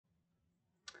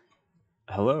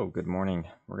Hello, good morning.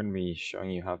 We're going to be showing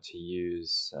you how to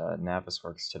use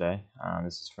Navisworks today.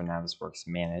 This is for Navisworks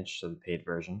Manage, so the paid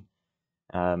version.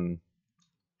 The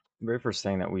very first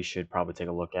thing that we should probably take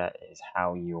a look at is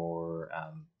how your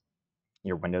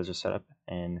windows are set up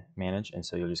in Manage. And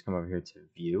so you'll just come over here to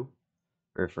View.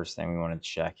 Very first thing we want to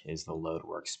check is the load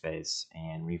workspace.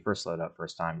 And when you first load up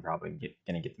first time, you're probably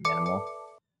going to get the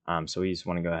minimal. So we just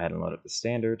want to go ahead and load up the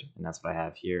standard, and that's what I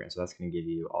have here. And so that's going to give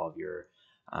you all of your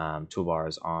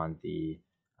toolbars on the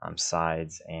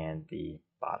sides and the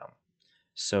bottom.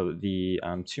 So the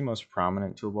two most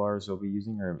prominent toolbars we'll be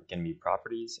using are going to be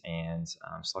properties and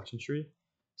selection tree.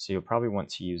 So you'll probably want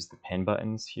to use the pin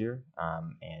buttons here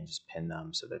and just pin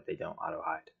them so that they don't auto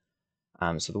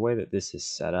hide. So the way that this is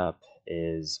set up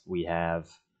is we have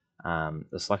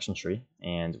the selection tree,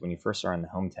 and when you first are in the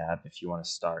home tab, if you want to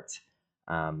start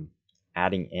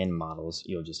adding in models,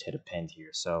 you'll just hit append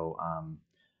here. So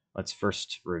let's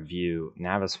first review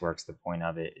Navisworks. The point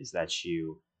of it is that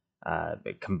you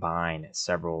combine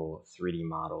several 3D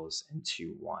models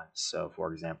into one. So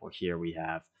for example, here we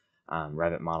have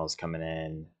Revit models coming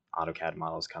in, AutoCAD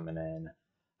models coming in.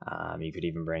 You could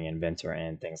even bring Inventor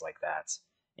in, things like that.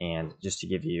 And just to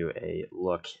give you a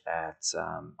look at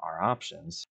our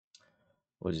options,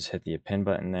 we'll just hit the append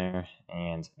button there,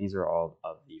 and these are all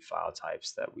of the file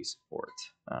types that we support,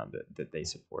 that they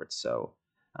support. So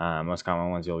most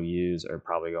common ones you'll use are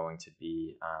probably going to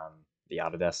be the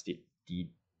Autodesk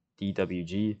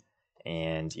DWG,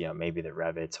 and maybe the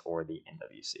Revit or the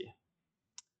NWC.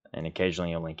 And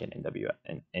occasionally you'll link in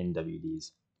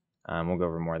NWDs. We'll go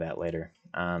over more of that later.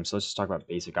 So let's just talk about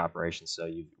basic operations. So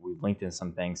we've linked in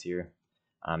some things here.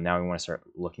 Now we want to start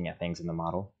looking at things in the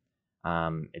model.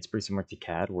 It's pretty similar to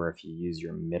CAD, where if you use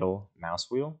your middle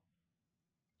mouse wheel,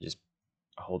 you just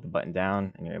hold the button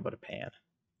down and you're able to pan.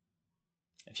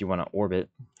 If you want to orbit,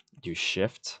 do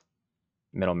Shift,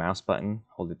 middle mouse button,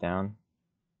 hold it down,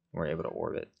 we're able to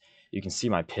orbit. You can see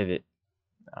my pivot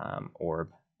orb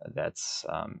that's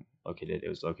located. It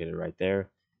was located right there.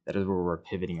 That is where we're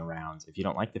pivoting around. If you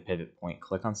don't like the pivot point,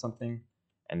 click on something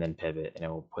and then pivot, and it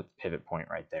will put the pivot point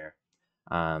right there.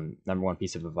 Number one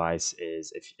piece of advice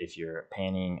is if you're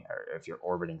panning or if you're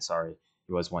orbiting, sorry,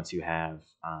 you always want to have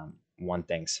one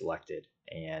thing selected,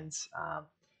 and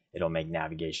it'll make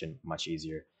navigation much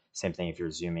easier. Same thing if you're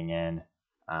zooming in.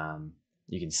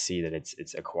 You can see that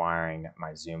it's acquiring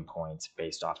my zoom points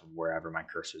based off of wherever my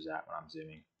cursor's at when I'm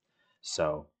zooming.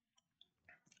 So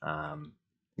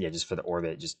yeah, just for the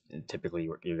orbit, just typically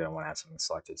you're going to want to have something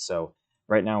selected. So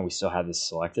right now we still have this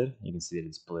selected. You can see that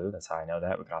it's blue. That's how I know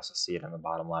that. We can also see it on the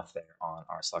bottom left there on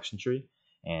our selection tree.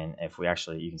 And if we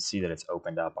actually, you can see that it's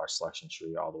opened up our selection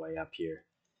tree all the way up here.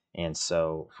 And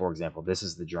so, for example, this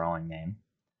is the drawing name.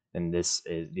 And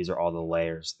these are all the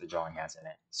layers the drawing has in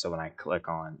it. So when I click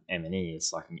on M&E, it's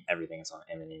selecting everything that's on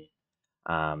M&E.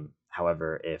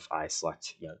 However, if I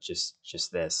select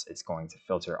just this, it's going to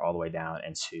filter all the way down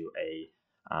into a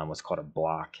what's called a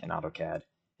block in AutoCAD,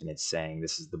 and it's saying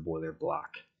this is the boiler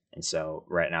block. And so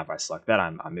right now, if I select that,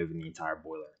 I'm moving the entire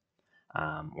boiler.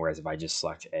 Whereas if I just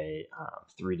select a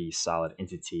 3D solid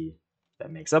entity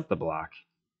that makes up the block,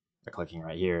 by clicking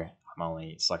right here, I'm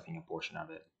only selecting a portion of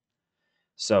it.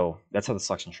 So that's how the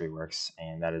selection tree works,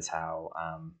 and that is how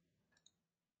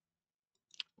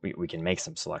we can make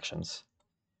some selections.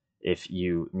 If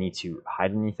you need to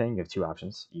hide anything, you have two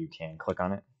options. You can click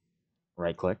on it,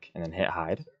 right click, and then hit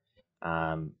hide.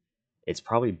 It's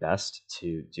probably best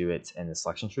to do it in the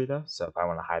selection tree though. So if I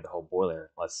want to hide the whole boiler,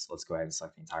 let's go ahead and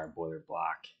select the entire boiler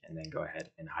block and then go ahead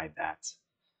and hide that.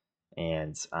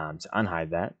 And to unhide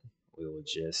that, we will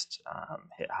just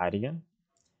hit hide again.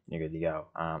 And you're good to go.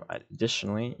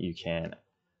 Additionally, you can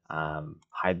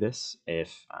hide this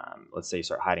if, let's say you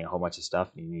start hiding a whole bunch of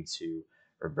stuff and you need to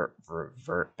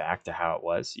revert back to how it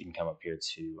was. You can come up here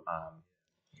to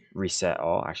reset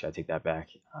all. Actually, I take that back.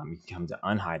 You can come to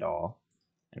unhide all,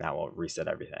 and that will reset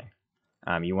everything.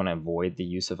 You want to avoid the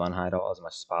use of unhide all as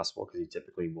much as possible because you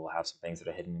typically will have some things that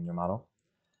are hidden in your model.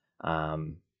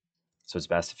 So it's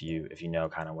best if you know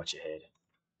kind of what you hid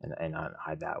and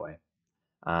hide that way.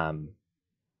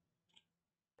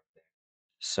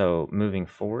 So moving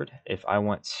forward, if I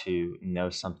want to know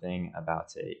something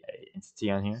about a entity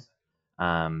on here,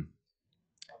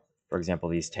 for example,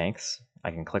 these tanks, I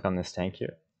can click on this tank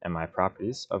here, and my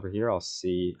properties over here, I'll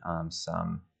see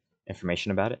some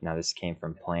information about it. Now this came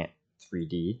from Plant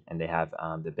 3D, and they have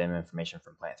the BIM information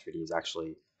from Plant 3D is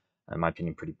actually, in my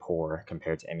opinion, pretty poor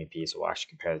compared to MEP. So we'll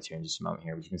actually compare the two in just a moment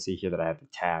here. But you can see here that I have the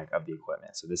tag of the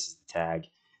equipment. So this is the tag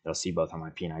that I'll see both on my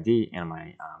P&ID and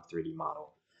my 3D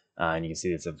model. And you can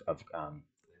see it's of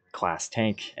class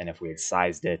tank, and if we had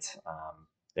sized it,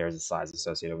 there's a size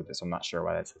associated with it. So I'm not sure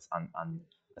why that's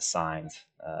unassigned,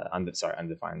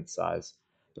 undefined size.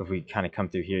 But if we kind of come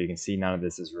through here, you can see none of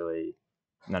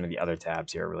the other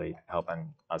tabs here are really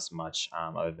helping us much,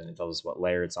 other than it tells us what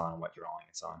layer it's on and what drawing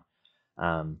it's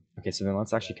on. Okay, so then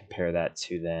let's actually compare that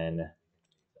to then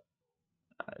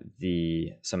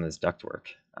some of this ductwork.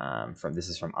 This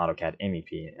is from AutoCAD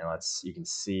MEP, and you can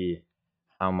see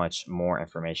how much more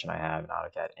information I have in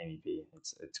AutoCAD MEP.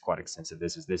 It's quite extensive.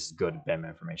 This is good BIM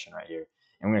information right here,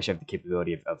 and we actually have the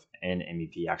capability of in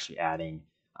MEP actually adding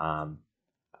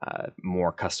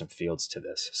more custom fields to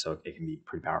this, so it can be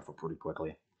pretty powerful pretty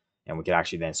quickly. And we could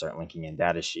actually then start linking in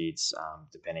data sheets,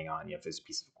 depending on if it's a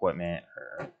piece of equipment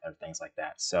or things like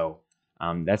that. So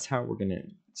that's how we're gonna.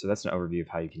 So that's an overview of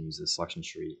how you can use the selection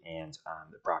tree and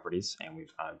the properties. And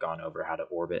we've gone over how to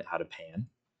orbit, how to pan.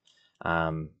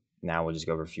 Now we'll just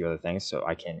go over a few other things. So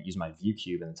I can use my view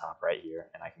cube in the top right here,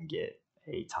 and I can get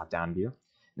a top-down view.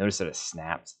 Notice that it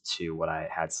snapped to what I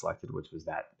had selected, which was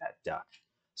that duck.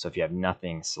 So if you have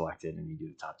nothing selected and you do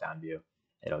the top-down view,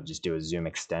 it'll just do a zoom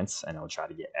extents, and it'll try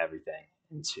to get everything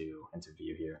into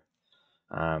view here.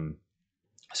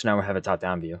 So now we have a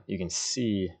top-down view. You can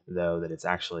see, though, that it's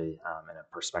actually in a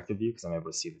perspective view because I'm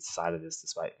able to see the side of this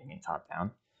despite being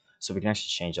top-down. So we can actually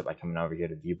change it by coming over here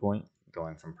to viewpoint,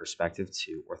 going from perspective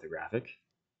to orthographic.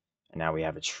 And now we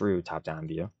have a true top-down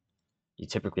view. You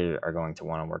typically are going to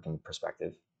want to work in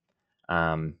perspective.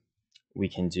 We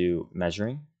can do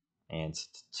measuring, and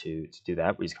to do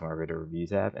that, we just come over to Review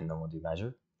tab, and then we'll do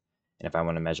measure. And if I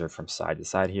want to measure from side to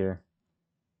side here,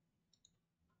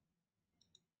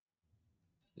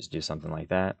 just do something like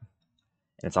that.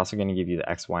 And it's also going to give you the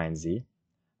X, Y, and Z.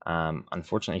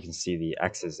 Unfortunately, you can see the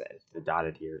X's, the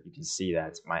dotted here. You can see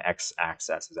that my X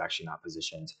axis is actually not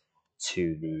positioned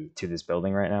to this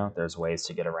building right now. There's ways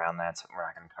to get around that. We're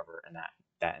not going to cover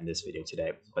that in this video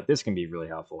today, but this can be really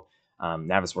helpful.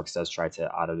 Navisworks does try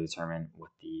to auto-determine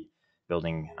what the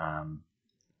building,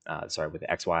 with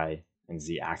the X, Y, and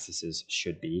Z axes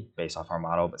should be based off our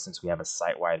model. But since we have a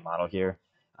site-wide model here,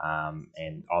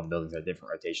 and all the buildings have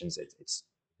different rotations,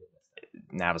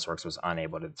 Navisworks was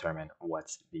unable to determine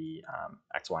what the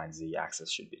X, Y, and Z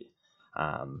axis should be.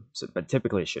 But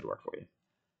typically it should work for you.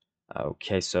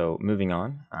 Okay, so moving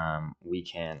on, we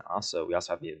also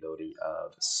have the ability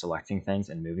of selecting things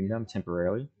and moving them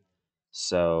temporarily.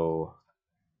 So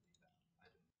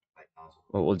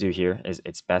what we'll do here is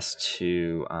it's best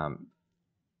to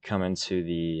come into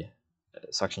the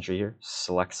selection tree here,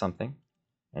 select something.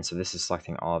 And so this is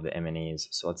selecting all of the M&Es.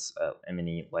 So let's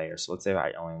M&E layer. So let's say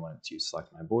I only wanted to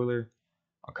select my boiler.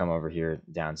 I'll come over here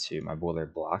down to my boiler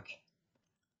block.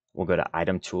 We'll go to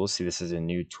item tools. See, this is a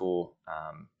new tool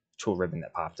tool ribbon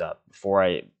that popped up.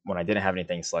 When I didn't have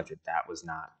anything selected, that was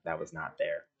not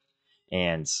there.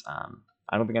 And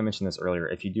I don't think I mentioned this earlier.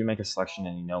 If you do make a selection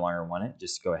and you no longer want it,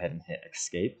 just go ahead and hit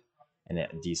escape, and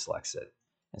it deselects it.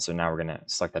 And so now we're going to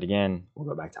select that again. We'll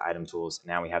go back to item tools.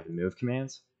 Now we have the move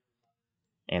commands.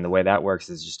 And the way that works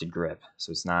is just a grip.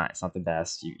 So it's not the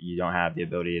best. You don't have the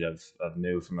ability of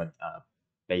move from a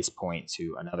base point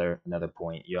to another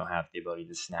point. You don't have the ability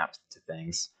to snap to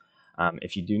things.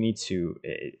 If you do need to,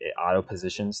 it auto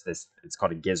positions this. It's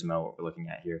called a gizmo, what we're looking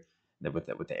at here, with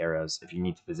the arrows. If you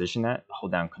need to position that,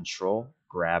 hold down Control,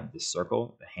 grab the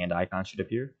circle, the hand icon should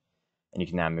appear, and you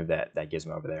can now move that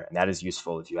gizmo over there. And that is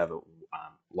useful if you have a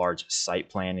large site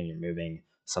plan and you're moving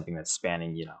something that's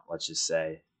spanning, let's just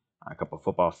say a couple of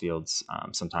football fields.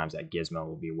 Sometimes that gizmo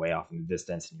will be way off in the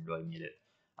distance, and you really need it,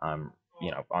 on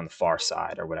the far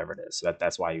side or whatever it is. So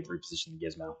that's why you reposition the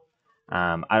gizmo.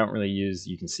 I don't really use.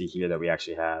 You can see here that we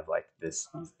actually have like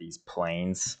these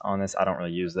planes on this. I don't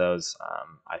really use those.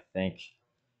 I think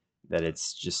that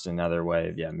it's just another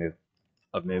way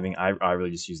of moving. I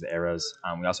really just use the arrows.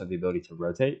 We also have the ability to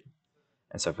rotate,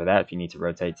 and so for that, if you need to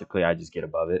rotate, typically I just get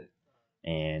above it,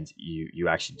 and you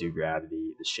actually do grab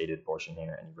the shaded portion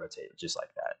here and you rotate it just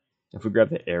like that. If we grab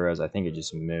the arrows, I think it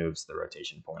just moves the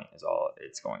rotation point is all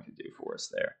it's going to do for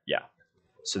us there. Yeah.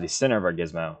 So the center of our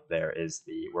gizmo there is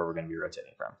where we're going to be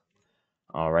rotating from.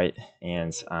 All right,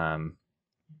 and so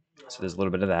there's a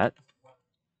little bit of that.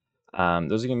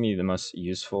 Those are going to be the most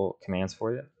useful commands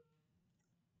for you.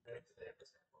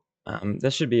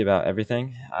 That should be about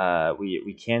everything.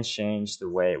 We can change the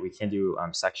way we can do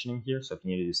sectioning here. So if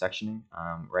you need to do sectioning,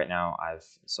 right now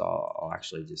I'll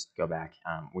actually just go back.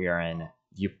 We are in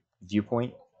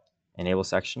viewpoint, enable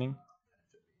sectioning,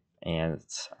 and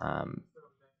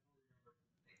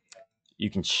you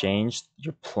can change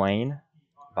your plane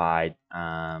by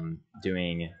you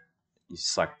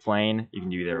select plane. You can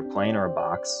do either a plane or a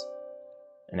box,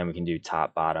 and then we can do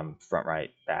top, bottom, front, right,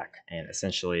 back, and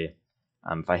essentially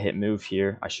If I hit move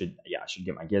here, I should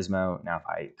get my gizmo. Now if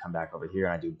I come back over here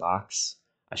and I do box,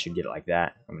 I should get it like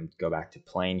that. I'm going to go back to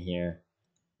plane here.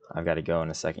 I've got to go in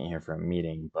a second here for a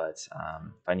meeting, but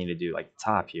if I need to do like the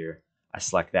top here, I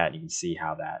select that. You can see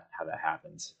how that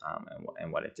happens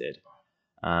and what it did.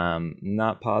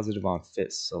 Not positive on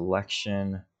fit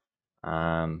selection,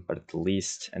 but at the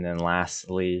least. And then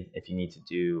lastly, if you need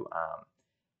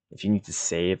to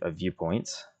save a viewpoint,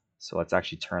 so let's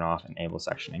actually turn off enable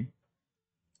sectioning.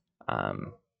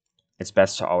 It's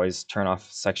best to always turn off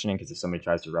sectioning, because if somebody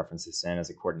tries to reference this in as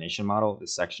a coordination model, the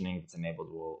sectioning, if it's enabled,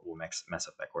 will mess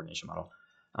up that coordination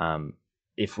model.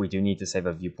 If we do need to save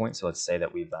a viewpoint, so let's say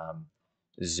that we've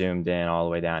zoomed in all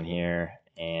the way down here,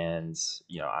 and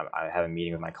I have a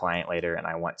meeting with my client later, and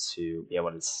I want to be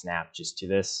able to snap just to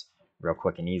this real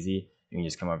quick and easy. You can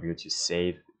just come over here to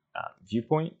save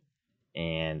viewpoint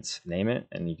and name it,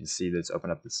 and you can see that it's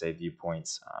opened up the save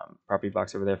viewpoints property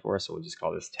box over there for us. So we'll just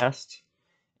call this test.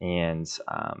 And so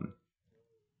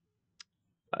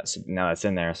now that's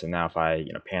in there. So now if I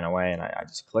pan away and I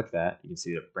just click that, you can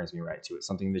see that it brings me right to it.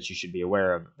 Something that you should be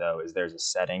aware of, though, is there's a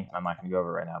setting. I'm not going to go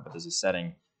over it right now, but there's a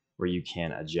setting where you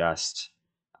can adjust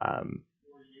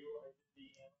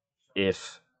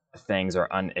if things are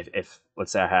if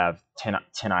let's say I have 10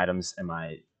 items in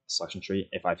my selection tree.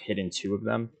 If I've hidden 2 of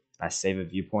them, I save a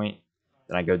viewpoint,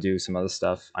 then I go do some other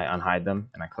stuff, I unhide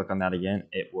them, and I click on that again,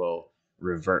 it will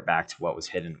revert back to what was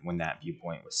hidden when that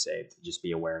viewpoint was saved. Just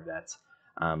be aware of that.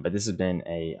 But this has been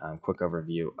a quick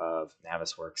overview of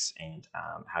Navisworks and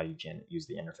how you can use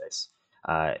the interface.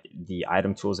 The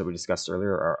item tools that we discussed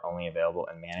earlier are only available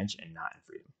in Manage and not in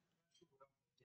Freedom.